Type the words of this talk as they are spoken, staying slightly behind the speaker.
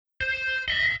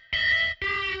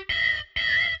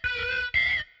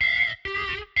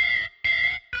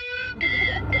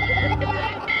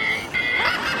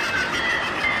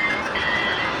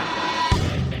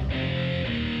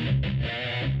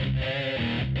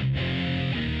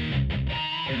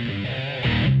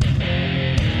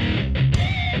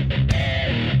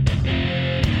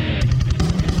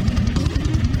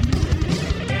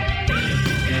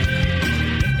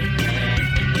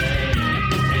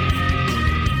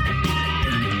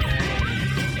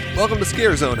Welcome to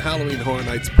Scare Zone, Halloween Horror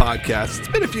Nights podcast. It's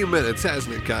been a few minutes,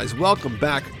 hasn't it, guys? Welcome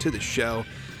back to the show.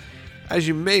 As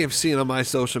you may have seen on my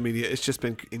social media, it's just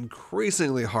been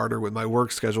increasingly harder with my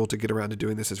work schedule to get around to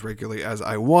doing this as regularly as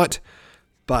I want.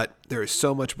 But there is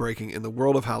so much breaking in the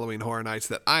world of Halloween Horror Nights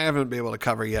that I haven't been able to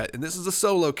cover yet. And this is a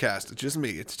solo cast. It's just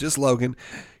me. It's just Logan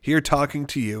here talking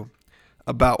to you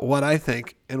about what I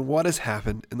think and what has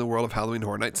happened in the world of Halloween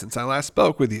Horror Nights since I last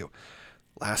spoke with you.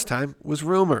 Last time was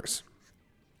rumors.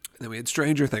 And then we had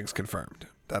Stranger Things confirmed.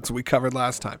 That's what we covered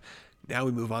last time. Now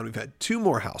we move on. We've had two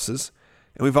more houses.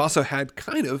 And we've also had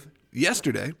kind of,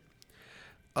 yesterday,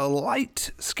 a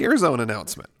light Scare Zone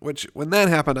announcement. Which, when that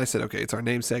happened, I said, okay, it's our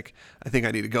namesake. I think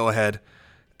I need to go ahead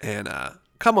and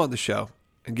come on the show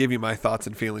and give you my thoughts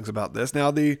and feelings about this. Now,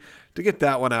 to get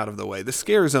that one out of the way, the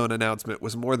Scare Zone announcement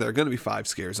was more there are going to be 5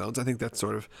 Scare Zones. I think that's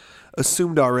sort of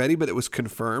assumed already, but it was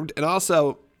confirmed. And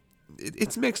also,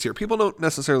 it's mixed here. People don't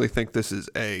necessarily think this is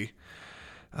a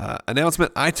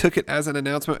announcement. I took it as an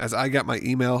announcement as I got my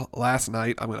email last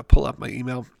night. I'm going to pull up my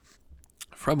email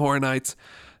from Horror Nights,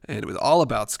 and it was all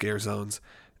about Scare Zones.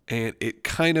 And it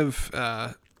kind of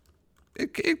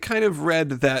it kind of read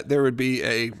that there would be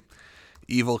a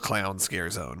evil clown Scare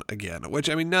Zone again, which,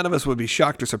 I mean, none of us would be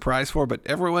shocked or surprised for, but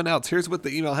everyone else. Here's what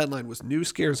the email headline was: New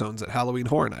Scare Zones at Halloween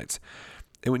Horror Nights.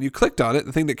 And when you clicked on it,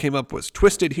 the thing that came up was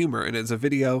Twisted Humor, and it's a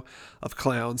video of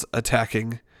clowns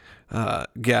attacking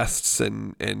guests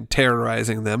and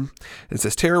terrorizing them. It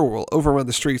says, terror will overrun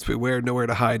the streets. Beware, nowhere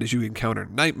to hide as you encounter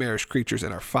nightmarish creatures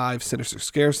in our 5 sinister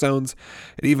scare zones,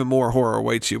 and even more horror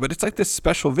awaits you. But it's like this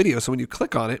special video, so when you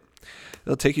click on it,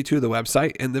 it'll take you to the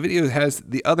website, and the video has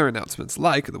the other announcements,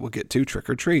 like that we'll get to Trick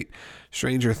or Treat,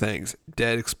 Stranger Things,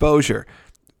 Dead Exposure,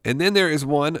 and then there is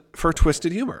one for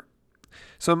Twisted Humor.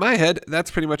 So in my head, that's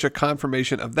pretty much a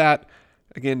confirmation of that.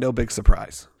 Again, no big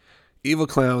surprise. Evil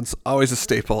clowns, always a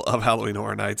staple of Halloween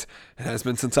Horror Nights. It has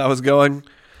been since I was going,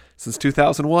 since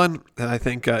 2001, and I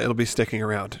think it'll be sticking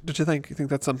around. Don't you think? You think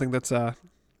that's something that's, I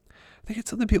think it's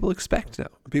something people expect now,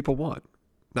 people want.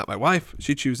 Not my wife.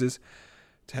 She chooses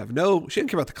to have she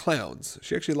didn't care about the clowns.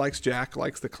 She actually likes Jack,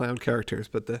 likes the clown characters,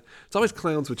 but it's always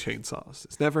clowns with chainsaws.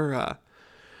 It's never,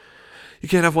 you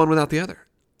can't have one without the other.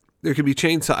 There can be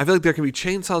chainsaws. I feel like there can be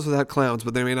chainsaws without clowns,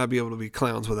 but there may not be able to be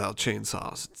clowns without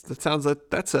chainsaws. That sounds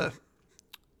like that's a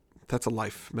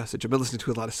life message. I've been listening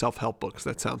to a lot of self-help books.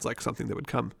 That sounds like something that would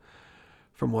come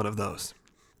from one of those.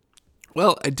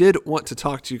 Well, I did want to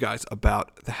talk to you guys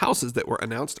about the houses that were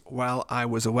announced while I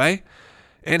was away,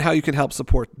 and how you can help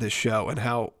support this show, and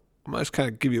how I'm just kind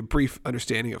of give you a brief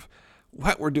understanding of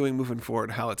what we're doing moving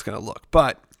forward, how it's going to look.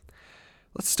 But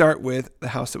let's start with the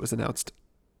house that was announced,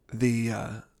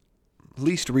 the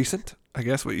least recent, I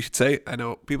guess what you should say. I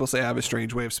know people say I have a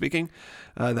strange way of speaking.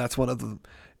 That's one of them.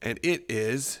 And it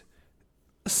is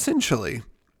essentially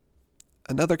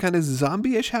another kind of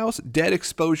zombie-ish house. Dead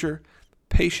Exposure,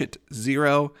 Patient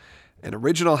Zero. An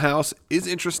original house. Is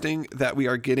interesting that we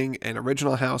are getting an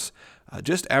original house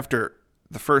just after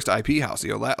the first IP house.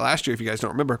 You know, last year, if you guys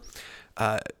don't remember,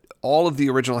 all of the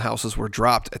original houses were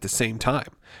dropped at the same time.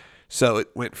 So it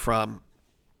went from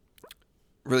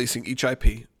releasing each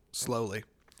IP slowly,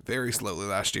 very slowly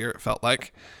last year, it felt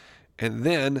like. And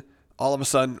then all of a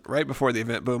sudden, right before the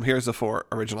event, boom, here's the 4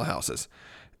 original houses.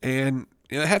 And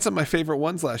I had some of my favorite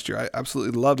ones last year. I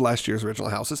absolutely loved last year's original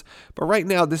houses. But right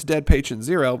now, this Dead Patient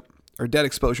Zero, or Dead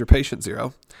Exposure Patient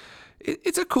Zero,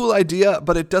 it's a cool idea,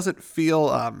 but it doesn't feel,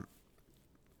 I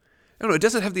don't know, it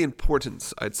doesn't have the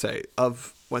importance, I'd say,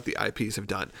 of what the IPs have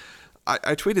done.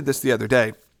 I tweeted this the other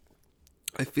day.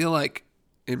 I feel like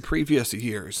in previous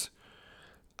years,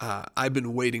 I've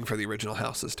been waiting for the original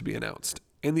houses to be announced.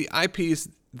 And the IPs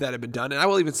that have been done, and I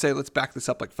will even say, let's back this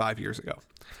up like 5 years ago.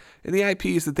 And the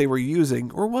IPs that they were using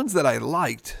were ones that I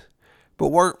liked, but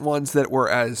weren't ones that were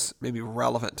as maybe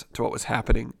relevant to what was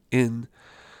happening in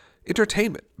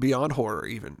entertainment, beyond horror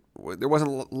even. There wasn't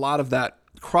a lot of that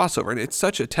crossover, and it's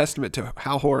such a testament to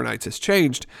how Horror Nights has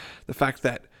changed. The fact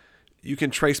that you can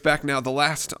trace back now the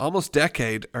last almost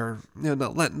decade, or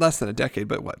not less than a decade,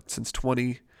 but since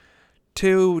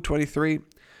 22, 23,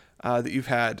 that you've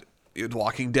had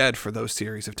Walking Dead for those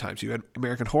series of times. You had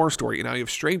American Horror Story, and now you have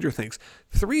Stranger Things.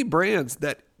 3 brands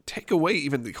that take away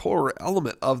even the horror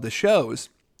element of the shows.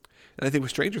 And I think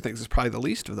with Stranger Things is probably the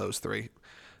least of those 3.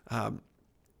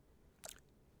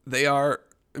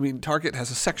 Target has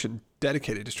a section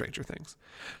dedicated to Stranger Things.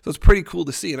 So it's pretty cool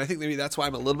to see. And I think maybe that's why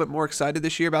I'm a little bit more excited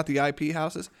this year about the IP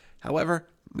houses. However,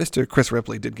 Mr. Chris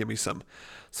Ripley did give me some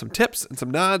tips and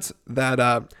some nods that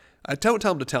I don't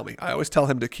tell him to tell me. I always tell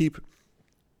him to keep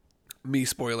me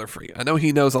spoiler free. I know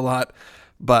he knows a lot,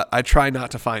 but I try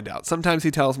not to find out. Sometimes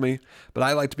he tells me, but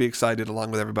I like to be excited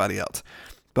along with everybody else.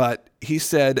 But he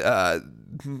said,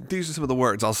 these are some of the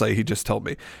words I'll say he just told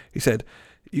me. He said,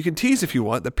 you can tease if you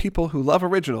want. The people who love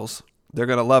originals, they're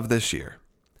going to love this year.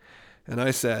 And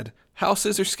I said,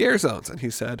 houses or scare zones? And he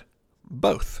said,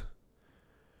 both.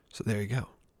 So there you go.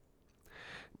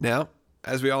 Now,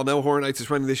 as we all know, Horror Nights is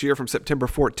running this year from September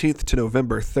 14th to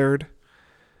November 3rd.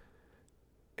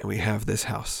 And we have this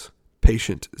house,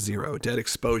 Patient Zero, Dead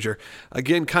Exposure.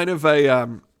 Again, kind of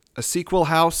a sequel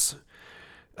house.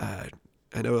 I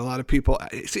know a lot of people...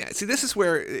 See, this is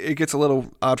where it gets a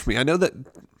little odd for me. I know that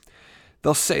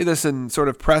they'll say this in sort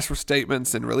of press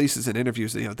statements and releases and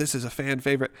interviews. You know, this is a fan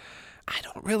favorite. I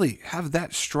don't really have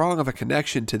that strong of a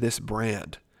connection to this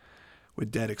brand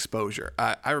with Dead Exposure.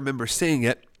 I remember seeing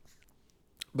it,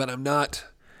 but I'm not...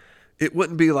 It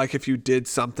wouldn't be like if you did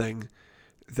something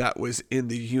that was in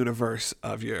the universe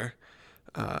of your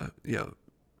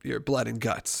Blood and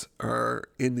Guts, or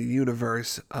in the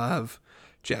universe of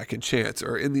Jack and Chance,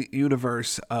 or in the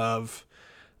universe of...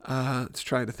 let's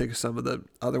try to think of some of the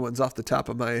other ones off the top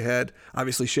of my head.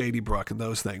 Obviously, Shady Brook and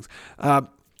those things.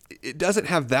 It doesn't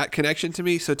have that connection to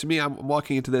me. So to me, I'm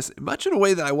walking into this much in a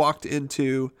way that I walked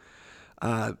into...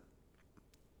 now,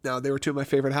 they were two of my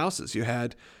favorite houses. You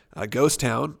had Ghost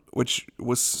Town, which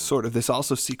was sort of this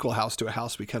also sequel house to a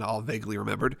house we kind of all vaguely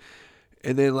remembered.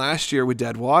 And then last year with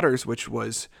Dead Waters, which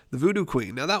was the Voodoo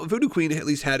Queen. Now, that Voodoo Queen at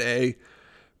least had a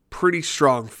pretty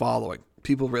strong following.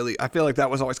 People really, I feel like that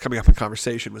was always coming up in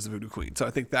conversation, was the Voodoo Queen. So I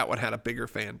think that one had a bigger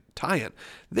fan tie-in.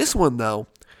 This one, though,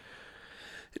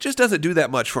 it just doesn't do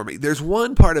that much for me. There's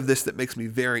one part of this that makes me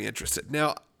very interested.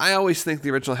 Now, I always think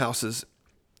the original houses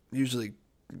usually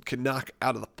can knock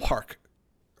out of the park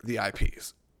the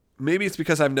IPs. Maybe it's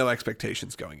because I have no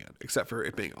expectations going in, except for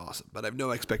it being awesome. But I have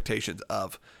no expectations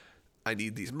of, I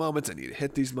need these moments, I need to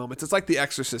hit these moments. It's like the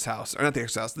Exorcist house, or not the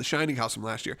Exorcist house, the Shining house from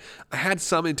last year. I had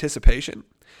some anticipation,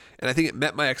 and I think it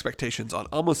met my expectations on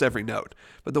almost every note.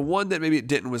 But the one that maybe it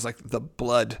didn't was like the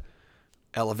blood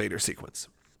elevator sequence.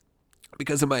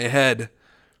 Because in my head,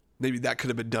 maybe that could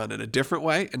have been done in a different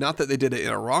way. And not that they did it in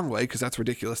a wrong way, because that's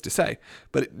ridiculous to say.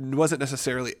 But it wasn't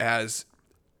necessarily as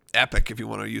epic, if you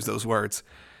want to use those words,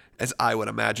 as I would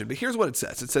imagine. But here's what it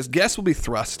says. It says, guests will be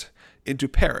thrust into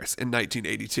Paris in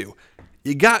 1982.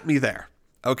 You got me there.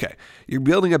 Okay, you're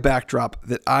building a backdrop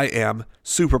that I am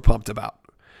super pumped about.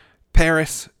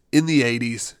 Paris in the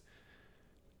 80s.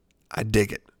 I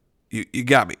dig it. You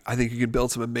got me. I think you can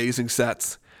build some amazing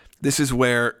sets. This is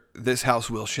where this house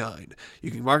will shine. You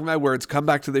can mark my words, come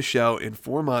back to this show in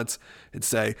 4 months and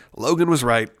say, Logan was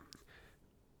right.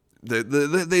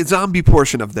 The zombie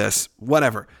portion of this,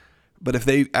 whatever. But if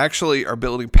they actually are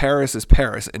building Paris as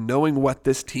Paris and knowing what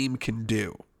this team can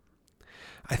do,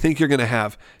 I think you're going to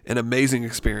have an amazing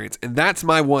experience. And that's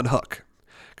my one hook.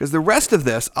 Because the rest of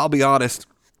this, I'll be honest,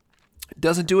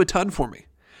 doesn't do a ton for me.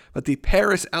 But the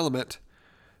Paris element,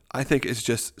 I think, is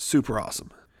just super awesome.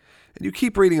 And you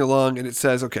keep reading along, and it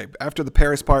says, okay, after the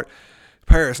Paris part,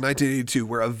 Paris, 1982,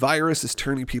 where a virus is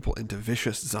turning people into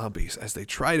vicious zombies. As they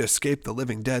try to escape the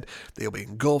living dead, they will be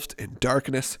engulfed in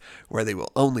darkness, where they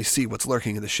will only see what's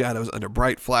lurking in the shadows under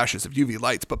bright flashes of UV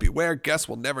lights. But beware, guests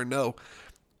will never know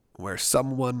where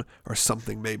someone or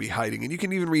something may be hiding. And you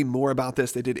can even read more about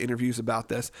this. They did interviews about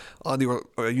this on the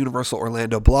Universal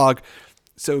Orlando blog.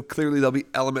 So clearly there'll be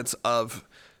elements of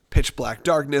pitch black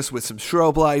darkness with some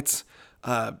strobe lights.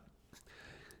 I'm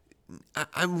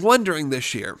wondering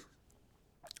this year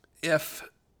if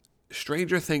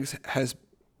Stranger Things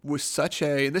was such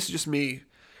a, and this is just me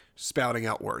spouting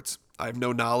out words. I have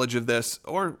no knowledge of this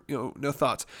or, no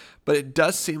thoughts, but it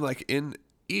does seem like in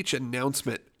each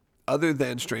announcement other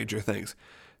than Stranger Things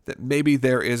that maybe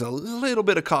there is a little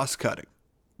bit of cost cutting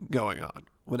going on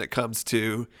when it comes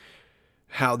to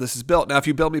how this is built. Now, if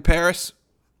you build me Paris,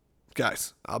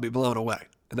 guys, I'll be blown away,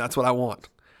 and that's what I want.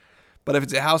 But if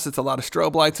it's a house that's a lot of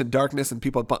strobe lights and darkness and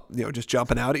people, just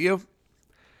jumping out at you,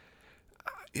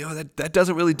 that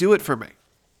doesn't really do it for me.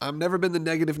 I've never been the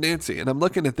negative Nancy, and I'm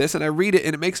looking at this and I read it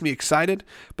and it makes me excited,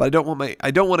 but I don't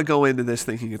want to go into this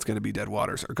thinking it's going to be Dead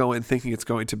Waters or go in thinking it's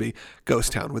going to be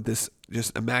Ghost Town with this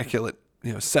just immaculate,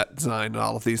 set design and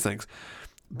all of these things.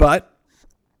 But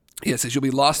it says you'll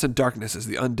be lost in darkness as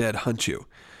the undead hunt you.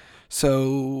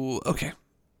 So, okay,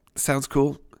 sounds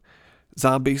cool.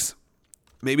 Zombies.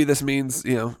 Maybe this means,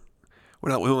 we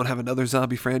won't have another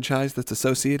zombie franchise that's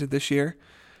associated this year.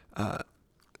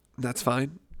 That's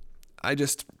fine.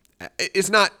 It's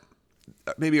not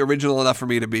maybe original enough for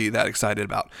me to be that excited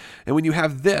about. And when you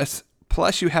have this,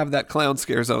 plus you have that clown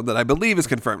scare zone that I believe is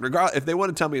confirmed. If they want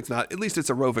to tell me it's not, at least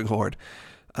it's a roving horde.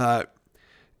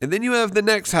 And then you have the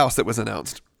next house that was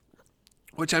announced,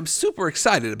 which I'm super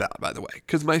excited about, by the way,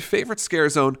 because my favorite scare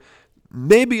zone,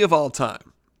 maybe of all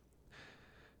time,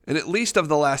 and at least of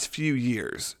the last few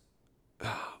years,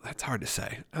 that's hard to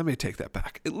say. I may take that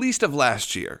back. At least of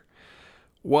last year,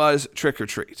 was Trick or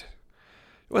Treat.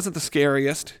 It wasn't the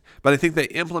scariest, but I think they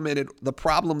implemented the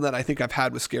problem that I think I've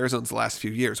had with scare zones the last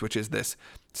few years, which is this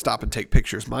stop and take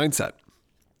pictures mindset.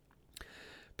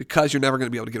 Because you're never going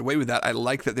to be able to get away with that, I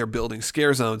like that they're building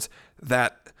scare zones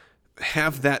that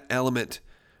have that element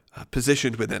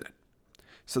positioned within it.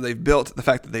 So they've built the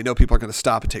fact that they know people are going to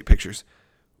stop and take pictures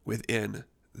within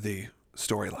the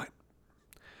storyline.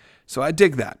 So I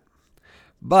dig that.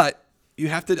 But you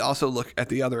have to also look at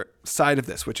the other side of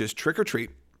this, which is Trick or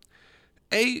Treat,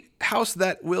 a house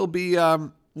that will be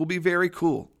very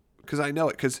cool, because I know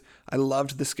it, because I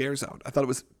loved the scare zone. I thought it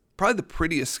was probably the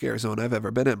prettiest scare zone I've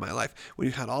ever been in my life. When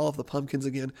you had all of the pumpkins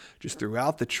again, just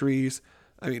throughout the trees.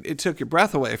 I mean, it took your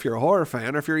breath away if you're a horror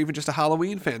fan, or if you're even just a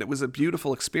Halloween fan. It was a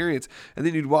beautiful experience. And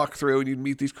then you'd walk through and you'd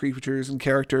meet these creatures and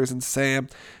characters and Sam,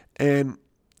 and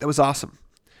that was awesome.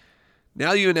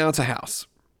 Now you announce a house.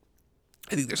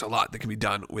 I think there's a lot that can be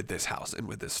done with this house and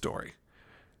with this story.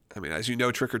 I mean, as you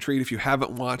know, Trick or Treat, if you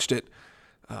haven't watched it,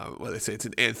 they say it's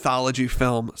an anthology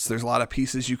film, so there's a lot of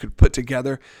pieces you could put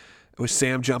together with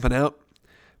Sam jumping out.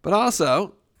 But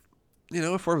also,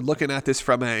 if we're looking at this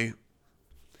from a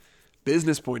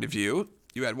business point of view,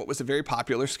 you had what was a very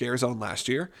popular scare zone last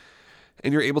year,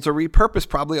 and you're able to repurpose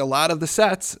probably a lot of the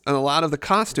sets and a lot of the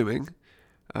costuming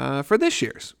for this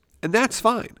year's. And that's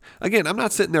fine. Again, I'm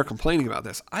not sitting there complaining about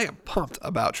this. I am pumped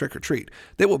about Trick or Treat.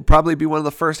 That will probably be one of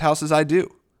the first houses I do.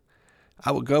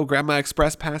 I will go grab my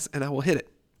express pass and I will hit it,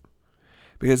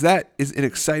 because that is an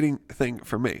exciting thing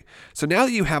for me. So now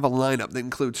that you have a lineup that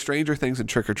includes Stranger Things and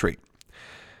Trick or Treat,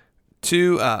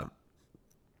 two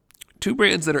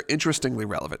brands that are interestingly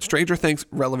relevant. Stranger Things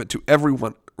relevant to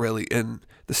everyone, really, in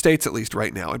the States at least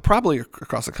right now, and probably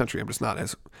across the country. I'm just not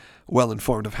as well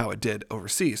informed of how it did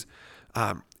overseas.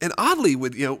 And oddly,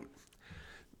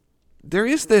 there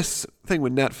is this thing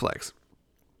with Netflix,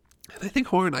 and I think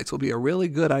Horror Nights will be a really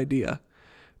good idea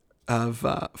of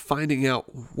finding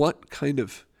out what kind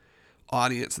of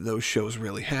audience those shows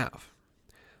really have.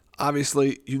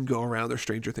 Obviously, you can go around, there's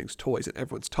Stranger Things toys, and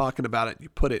everyone's talking about it. They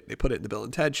put it in the Bill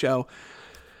and Ted show.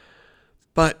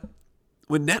 But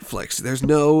with Netflix, there's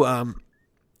no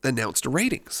announced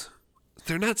ratings.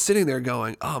 They're not sitting there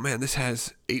going, oh man, this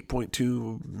has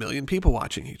 8.2 million people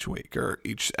watching each week or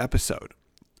each episode.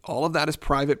 All of that is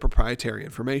private, proprietary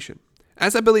information,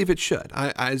 as I believe it should.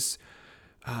 As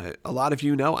a lot of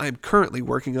you know, I'm currently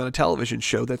working on a television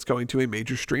show that's going to a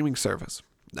major streaming service.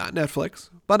 Not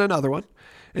Netflix, but another one.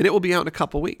 And it will be out in a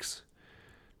couple weeks.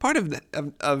 Part of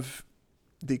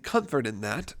the comfort in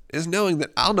that is knowing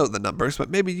that I'll know the numbers,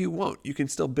 but maybe you won't. You can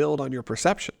still build on your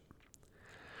perception.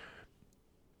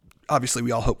 Obviously,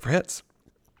 we all hope for hits.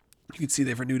 You can see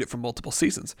they've renewed it for multiple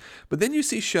seasons. But then you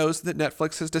see shows that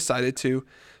Netflix has decided to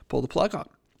pull the plug on.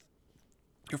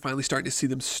 You're finally starting to see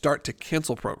them start to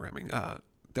cancel programming.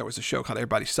 There was a show called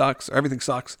Everybody Sucks, or Everything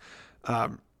Sucks,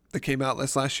 that came out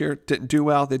last year. Didn't do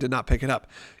well. They did not pick it up.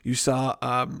 You saw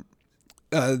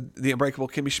The Unbreakable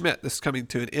Kimmy Schmidt. This is coming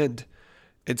to an end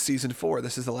in season 4.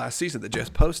 This is the last season that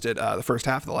just posted the first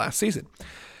half of the last season.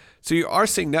 So you are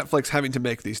seeing Netflix having to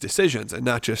make these decisions and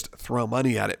not just throw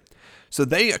money at it. So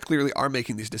they clearly are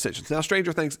making these decisions. Now,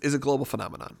 Stranger Things is a global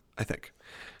phenomenon, I think.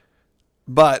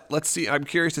 But let's see. I'm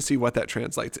curious to see what that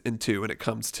translates into when it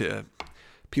comes to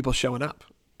people showing up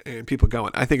and people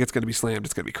going. I think it's going to be slammed.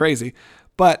 It's going to be crazy.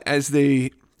 But as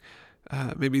maybe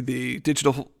the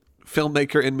digital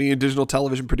filmmaker in me and digital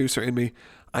television producer in me,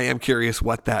 I am curious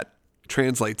what that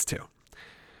translates to.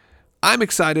 I'm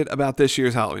excited about this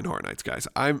year's Halloween Horror Nights, guys.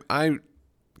 I can't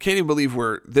even believe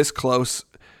we're this close.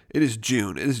 It is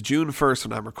June. It is June 1st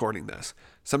when I'm recording this.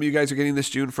 Some of you guys are getting this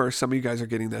June 1st. Some of you guys are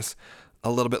getting this a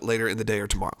little bit later in the day or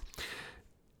tomorrow.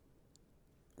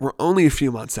 We're only a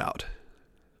few months out.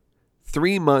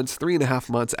 3.5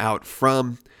 months out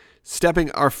from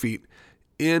stepping our feet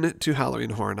into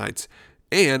Halloween Horror Nights.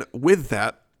 And with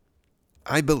that,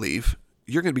 I believe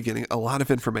you're going to be getting a lot of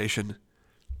information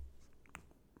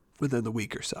within the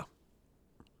week or so.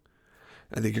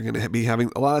 I think you're going to be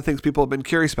having a lot of things people have been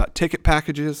curious about. Ticket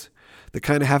packages that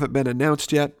kind of haven't been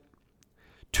announced yet.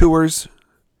 Tours.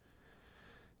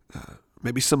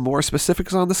 Maybe some more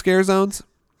specifics on the scare zones.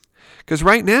 Because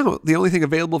right now, the only thing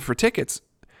available for tickets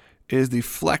is the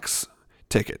Flex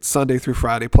ticket, Sunday through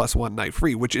Friday plus one night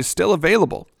free, which is still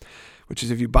available. Which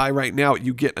is if you buy right now,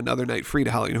 you get another night free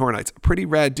to Halloween Horror Nights. A pretty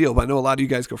rad deal, but I know a lot of you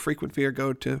guys go frequent fee or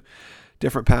go to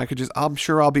different packages. I'm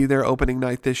sure I'll be there opening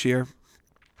night this year.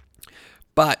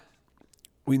 But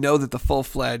we know that the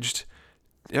full-fledged,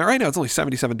 right now it's only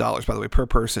 $77, by the way, per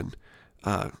person,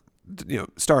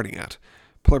 starting at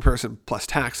per person plus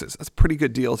taxes. That's a pretty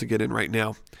good deal to get in right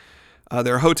now.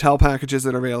 There are hotel packages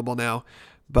that are available now,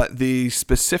 but the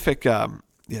specific, the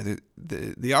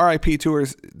RIP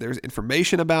tours, there's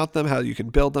information about them, how you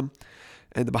can build them,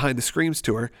 and the Behind the Screams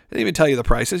tour. I didn't even tell you the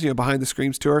prices. Behind the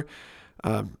Screams tour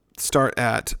start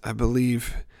at, I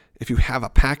believe, if you have a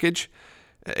package,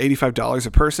 $85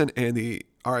 a person, and the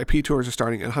RIP tours are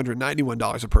starting at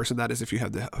 $191 a person. That is if you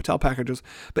have the hotel packages.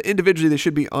 But individually, they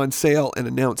should be on sale and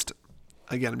announced,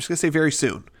 again, I'm just going to say very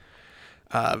soon.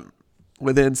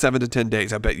 Within 7 to 10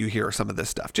 days, I bet you hear some of this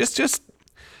stuff. Just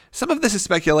some of this is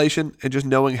speculation and just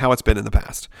knowing how it's been in the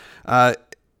past.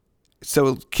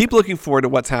 So keep looking forward to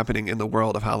what's happening in the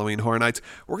world of Halloween Horror Nights.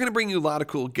 We're going to bring you a lot of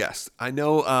cool guests. I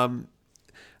know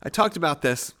I talked about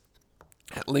this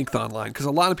at length online because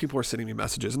a lot of people are sending me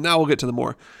messages. And now we'll get to the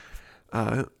more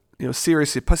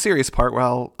serious part where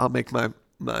I'll make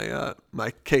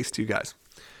my case to you guys.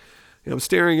 I'm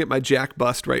staring at my Jack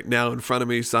bust right now in front of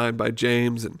me, signed by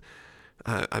James, and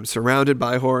I'm surrounded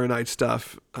by Horror Night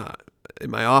stuff in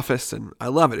my office, and I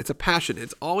love it. It's a passion.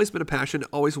 It's always been a passion. It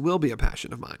always will be a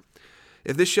passion of mine.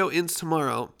 If this show ends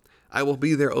tomorrow, I will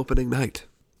be there opening night.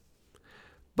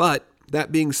 But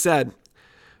that being said,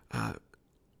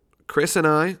 Chris and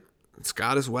I,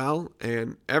 Scott as well,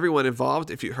 and everyone involved,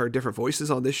 if you heard different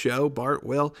voices on this show, Bart,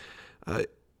 Will,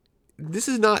 this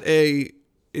is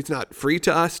it's not free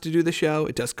to us to do the show.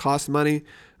 It does cost money,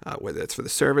 whether it's for the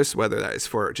service, whether that is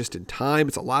for just in time.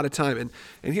 It's a lot of time.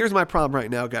 And here's my problem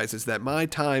right now, guys, is that my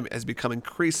time has become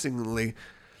increasingly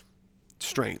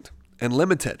strained and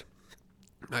limited,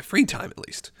 my free time at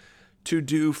least, to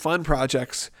do fun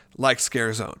projects like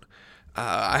Scare Zone.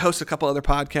 I host a couple other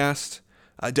podcasts,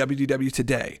 WDW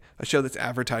Today, a show that's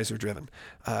advertiser-driven.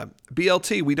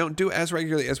 BLT, we don't do as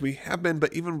regularly as we have been,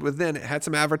 but even within, it had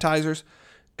some advertisers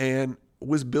and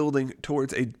was building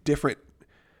towards a different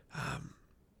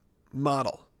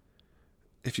model,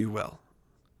 if you will.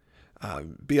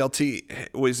 BLT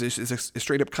is a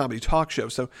straight-up comedy talk show,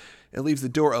 so it leaves the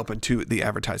door open to the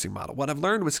advertising model. What I've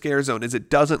learned with Scare Zone is it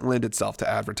doesn't lend itself to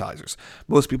advertisers.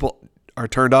 Most people are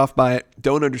turned off by it,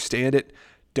 don't understand it,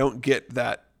 don't get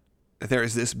that there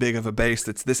is this big of a base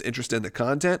that's this interested in the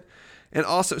content, and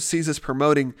also sees us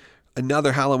promoting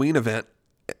another Halloween event.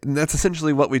 And that's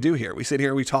essentially what we do here. We sit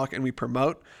here, we talk, and we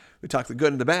promote. We talk the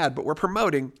good and the bad, but we're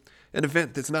promoting an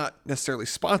event that's not necessarily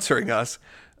sponsoring us,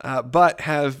 but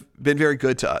have been very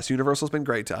good to us. Universal's been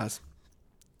great to us.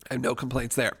 I have no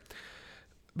complaints there.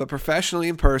 But professionally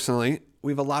and personally,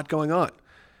 we have a lot going on.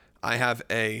 I have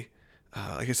like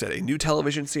I said, a new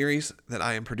television series that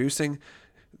I am producing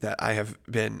that I have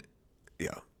been,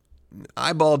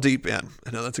 eyeball deep in.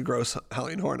 I know that's a gross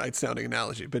Halloween Horror Nights sounding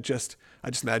analogy, but I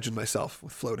just imagine myself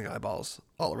with floating eyeballs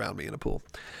all around me in a pool.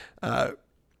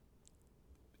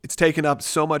 It's taken up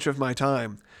so much of my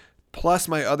time, plus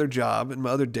my other job and my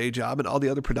other day job and all the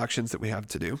other productions that we have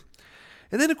to do.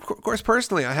 And then, of course,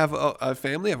 personally, I have a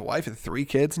family, I have a wife and 3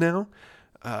 kids now.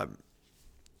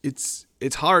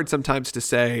 It's hard sometimes to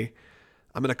say,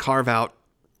 I'm going to carve out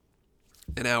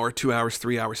an hour, 2 hours,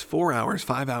 3 hours, 4 hours,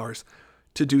 5 hours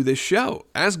to do this show,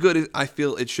 as good as I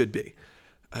feel it should be.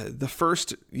 The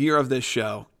first year of this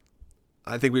show,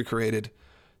 I think we created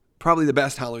probably the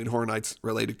best Halloween Horror Nights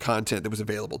related content that was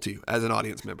available to you as an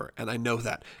audience member. And I know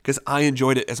that because I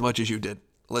enjoyed it as much as you did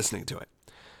listening to it.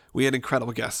 We had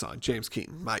incredible guests on: James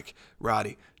Keaton, Mike,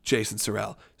 Roddy, Jason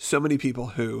Sorrell, so many people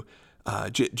who,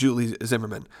 Julie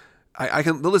Zimmerman.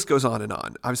 The list goes on and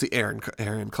on. Obviously,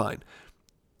 Aaron Klein,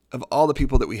 of all the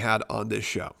people that we had on this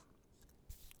show,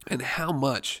 and how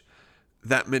much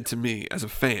that meant to me as a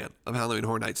fan of Halloween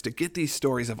Horror Nights to get these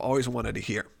stories I've always wanted to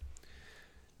hear.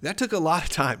 That took a lot of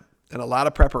time and a lot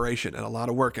of preparation and a lot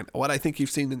of work. And what I think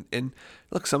you've seen in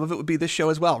look, some of it would be this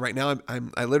show as well. Right now,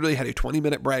 I literally had a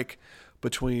 20-minute break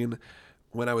between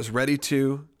when I was ready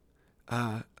to,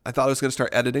 I thought I was going to start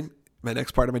editing my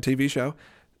next part of my TV show.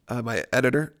 My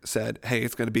editor said, hey,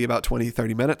 it's going to be about 20,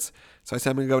 30 minutes. So I said,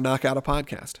 I'm going to go knock out a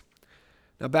podcast.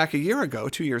 Now, back 2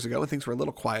 years ago, when things were a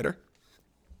little quieter,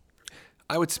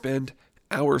 I would spend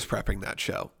hours prepping that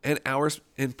show and hours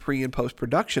in pre and post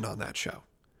production on that show.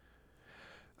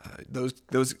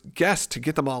 Those guests, to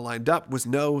get them all lined up was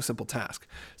no simple task.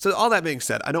 So all that being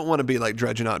said, I don't want to be like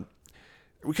dredging on.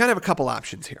 We kind of have a couple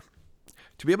options here.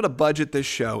 To be able to budget this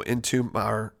show into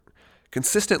our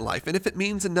consistent life, and if it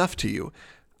means enough to you,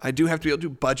 I do have to be able to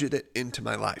budget it into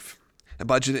my life and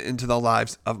budget it into the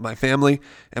lives of my family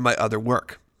and my other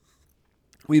work.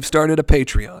 We've started a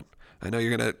Patreon. I know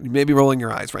you may be rolling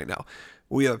your eyes right now.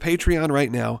 We have a Patreon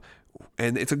right now,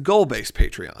 And it's a goal-based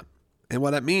Patreon. And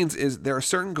what that means is there are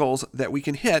certain goals that we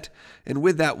can hit, and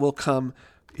with that will come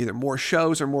either more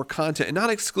shows or more content, and not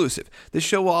exclusive. This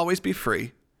show will always be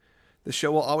free. The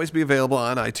show will always be available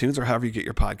on iTunes or however you get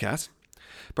your podcast.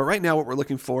 But right now what we're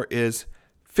looking for is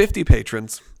 50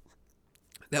 patrons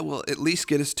that will at least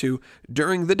get us to,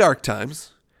 during the dark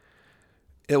times,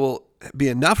 it will be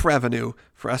enough revenue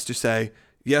for us to say,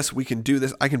 yes, we can do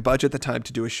this. I can budget the time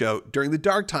to do a show during the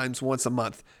dark times once a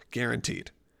month,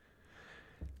 guaranteed.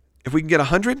 If we can get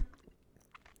 100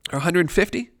 or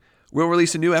 150, we'll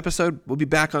release a new episode. We'll be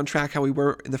back on track how we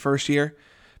were in the first year,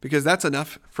 because that's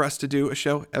enough for us to do a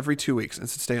show every 2 weeks and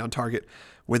to stay on target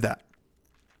with that.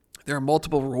 There are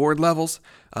multiple reward levels.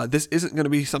 This isn't going to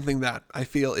be something that I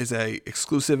feel is a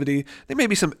exclusivity. There may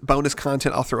be some bonus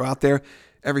content I'll throw out there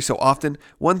every so often.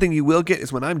 One thing you will get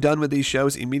is when I'm done with these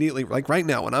shows immediately, like right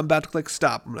now, when I'm about to click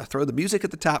stop, I'm going to throw the music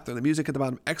at the top, throw the music at the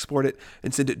bottom, export it,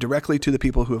 and send it directly to the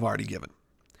people who have already given.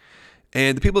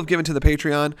 And the people who have given to the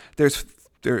Patreon, there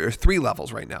are 3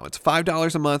 levels right now. It's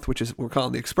 $5 a month, which is we're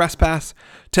calling the Express Pass,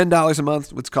 $10 a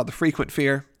month, what's called the Frequent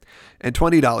Fear, and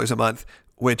 $20 a month,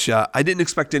 which I didn't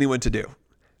expect anyone to do.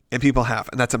 And people have,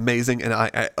 and that's amazing. And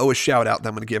I owe a shout out that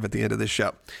I'm going to give at the end of this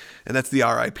show. And that's the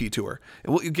RIP tour.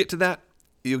 And what you get to that,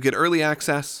 you'll get early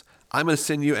access. I'm going to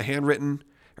send you a handwritten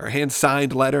or a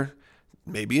hand-signed letter,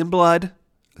 maybe in blood.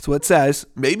 That's what it says,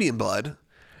 maybe in blood,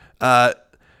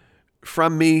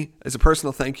 from me as a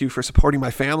personal thank you for supporting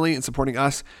my family and supporting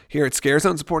us here at Scare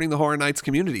Zone, supporting the Horror Nights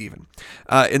community even.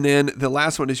 And then the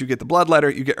last one is you get the blood letter,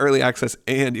 you get early access,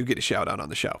 and you get a shout out on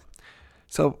the show.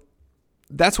 So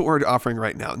that's what we're offering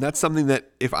right now. And that's something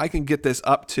that if I can get this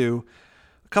up to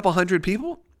a couple hundred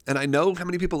people, and I know how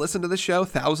many people listen to this show,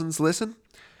 thousands listen,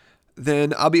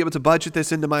 then I'll be able to budget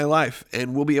this into my life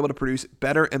and we'll be able to produce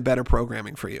better and better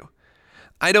programming for you.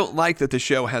 I don't like that the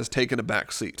show has taken a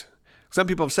back seat. Some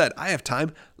people have said, I have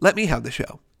time, let me have the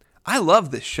show. I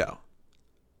love this show.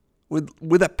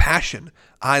 With a passion,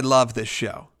 I love this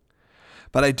show.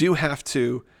 But I do have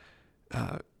to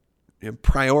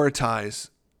prioritize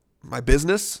my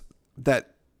business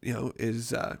that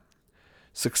is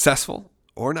successful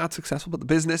or not successful, but the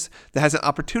business that has an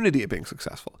opportunity of being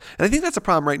successful. And I think that's a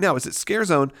problem right now is that Scare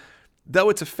Zone, though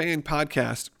it's a fan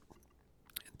podcast,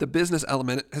 the business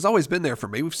element has always been there for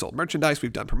me. We've sold merchandise,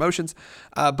 we've done promotions,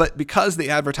 but because the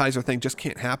advertiser thing just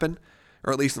can't happen,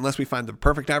 or at least unless we find the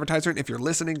perfect advertiser, and if you're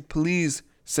listening, please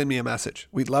send me a message.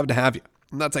 We'd love to have you.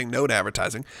 I'm not saying no to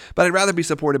advertising, but I'd rather be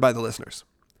supported by the listeners.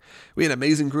 We had an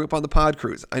amazing group on the Pod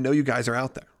Cruise. I know you guys are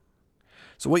out there.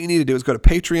 So what you need to do is go to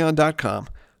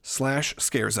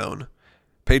patreon.com/scarezone,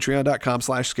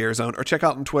 patreon.com/scarezone, or check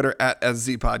out on Twitter at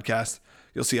SZPodcast.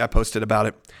 You'll see I posted about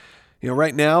it.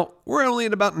 Right now, we're only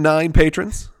at about 9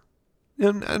 patrons,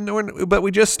 but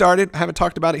we just started. I haven't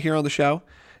talked about it here on the show.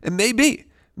 And maybe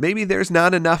there's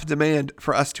not enough demand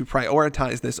for us to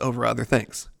prioritize this over other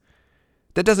things.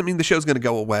 That doesn't mean the show's going to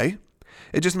go away.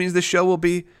 It just means the show will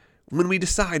be when we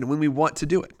decide, when we want to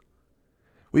do it.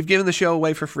 We've given the show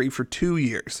away for free for 2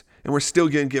 years, and we're still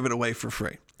going to give it away for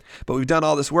free. But we've done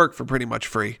all this work for pretty much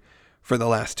free for the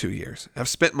last 2 years. I've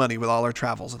spent money with all our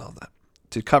travels and all that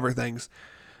to cover things,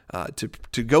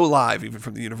 to go live even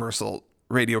from the Universal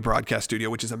Radio Broadcast Studio,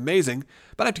 which is amazing,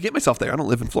 but I have to get myself there. I don't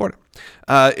live in Florida.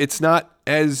 It's not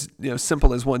as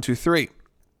simple as 1, 2, 3.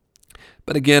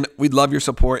 But again, we'd love your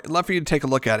support and love for you to take a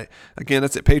look at it. Again,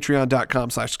 that's at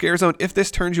patreon.com/scarezone. If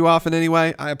this turns you off in any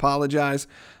way, I apologize.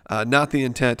 Not the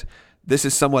intent. This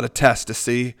is somewhat a test to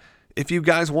see if you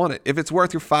guys want it. If it's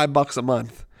worth your $5 a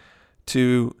month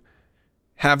to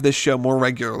have this show more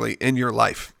regularly in your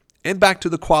life. And back to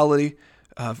the quality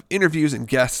of interviews and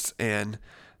guests and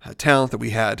talent that we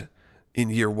had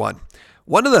in year 1.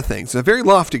 One of the things, a very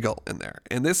lofty goal in there,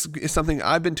 and this is something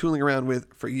I've been tooling around with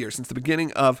for years, since the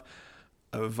beginning of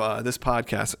this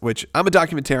podcast, which I'm a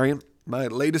documentarian. My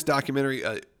latest documentary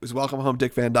is Welcome Home,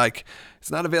 Dick Van Dyke.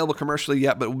 It's not available commercially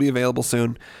yet, but it will be available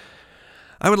soon.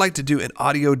 I would like to do an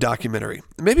audio documentary,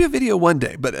 maybe a video one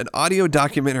day, but an audio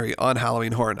documentary on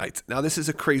Halloween Horror Nights. Now, this is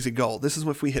a crazy goal. This is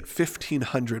if we hit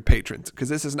 1,500 patrons, because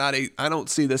this is not I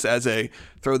don't see this as a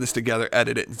throw this together,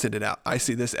 edit it, and send it out. I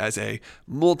see this as a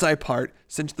multi-part,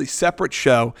 essentially separate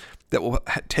show that will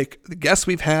take the guests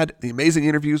we've had, the amazing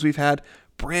interviews we've had,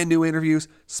 brand new interviews,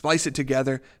 splice it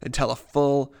together, and tell a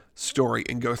full story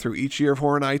and go through each year of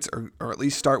Horror Nights, or at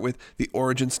least start with the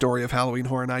origin story of Halloween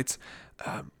Horror Nights.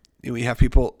 We have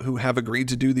people who have agreed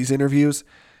to do these interviews,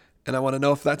 and I want to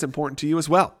know if that's important to you as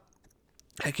well.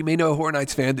 Heck, you may know a Horror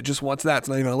Nights fan that just wants that. It's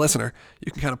not even a listener.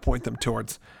 You can kind of point them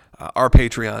towards our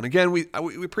Patreon. Again, we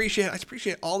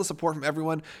appreciate all the support from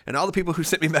everyone and all the people who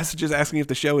sent me messages asking if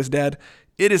the show is dead.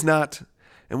 It is not,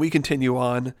 and we continue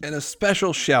on. And a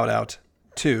special shout out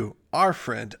to our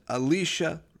friend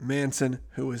Alicia Manson,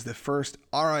 who is the first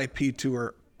RIP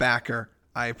Tour backer.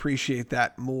 I appreciate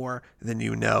that more than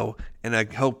you know, and I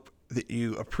hope that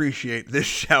you appreciate this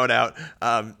shout out.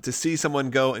 To see someone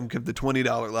go and give the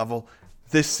 $20 level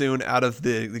this soon out of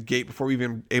the gate before we've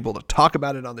even able to talk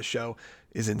about it on the show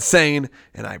is insane,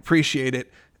 and I appreciate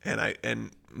it.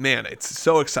 And man, it's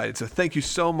so excited. So thank you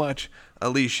so much,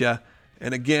 Alicia.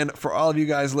 And again, for all of you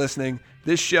guys listening,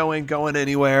 this show ain't going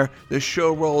anywhere. This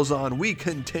show rolls on. We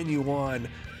continue on,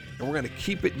 and we're going to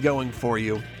keep it going for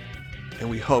you. And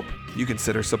we hope you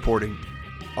consider supporting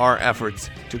our efforts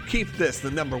to keep this the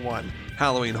 #1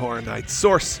 Halloween Horror Nights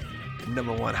source,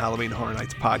 #1 Halloween Horror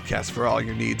Nights podcast for all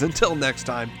your needs. Until next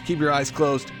time, keep your eyes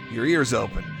closed, your ears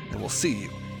open, and we'll see you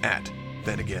at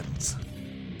Bennigan's.